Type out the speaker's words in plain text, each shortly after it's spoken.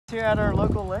Here at our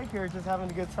local lake here, just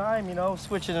having a good time, you know,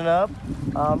 switching it up.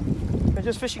 And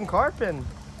just fishing carp, and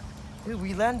dude,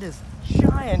 we landed this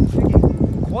giant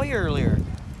freaking koi earlier.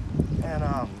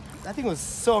 And that thing was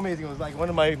so amazing. It was like one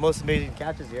of my most amazing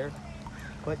catches here.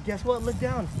 But guess what? Look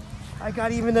down. I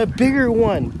got even a bigger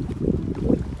one.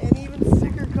 And even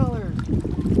sicker colors.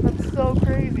 That's so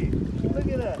crazy. Look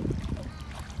at that.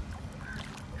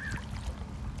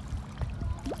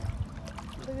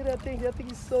 Look at that thing. That thing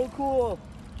is so cool.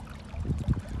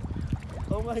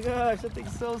 Oh my gosh, that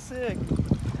thing's so sick.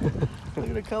 Look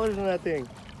at the colors on that thing.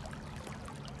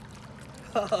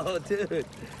 Oh, dude. You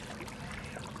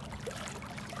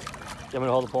want me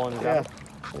to hold the pole in and grab it?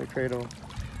 Yeah, the cradle.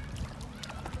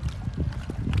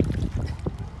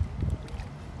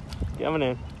 Coming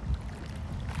in.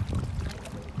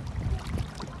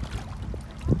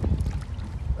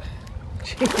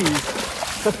 Jeez.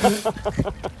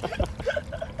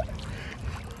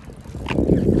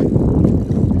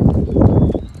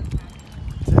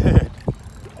 Dude,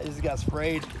 I just got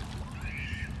sprayed.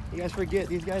 You guys forget,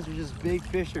 these guys are just big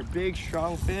fish. They're big,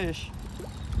 strong fish.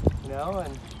 You know,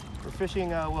 and we're fishing,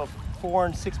 well, 4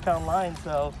 and 6 pound lines,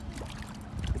 so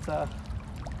it's,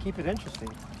 keep it interesting.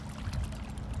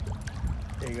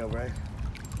 There you go, Brian.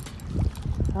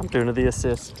 I'm doing the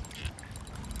assist.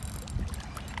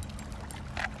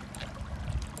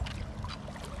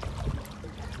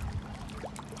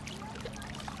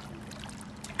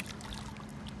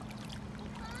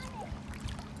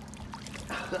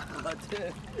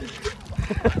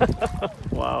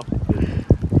 Wow. Wow.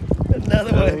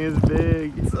 Another That one. thing is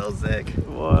big. It's so sick.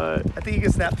 What? I think you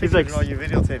can snap pictures like, while you're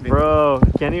videotaping. Bro,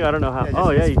 can you? I don't know how. Yeah,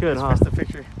 Oh, yeah, you could, huh? press the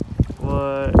picture.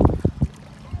 What?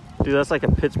 Dude, that's like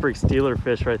a Pittsburgh Steeler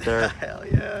fish right there. Hell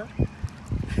yeah.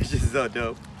 It's just so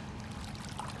dope.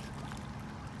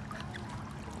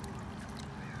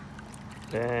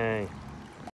 Dang.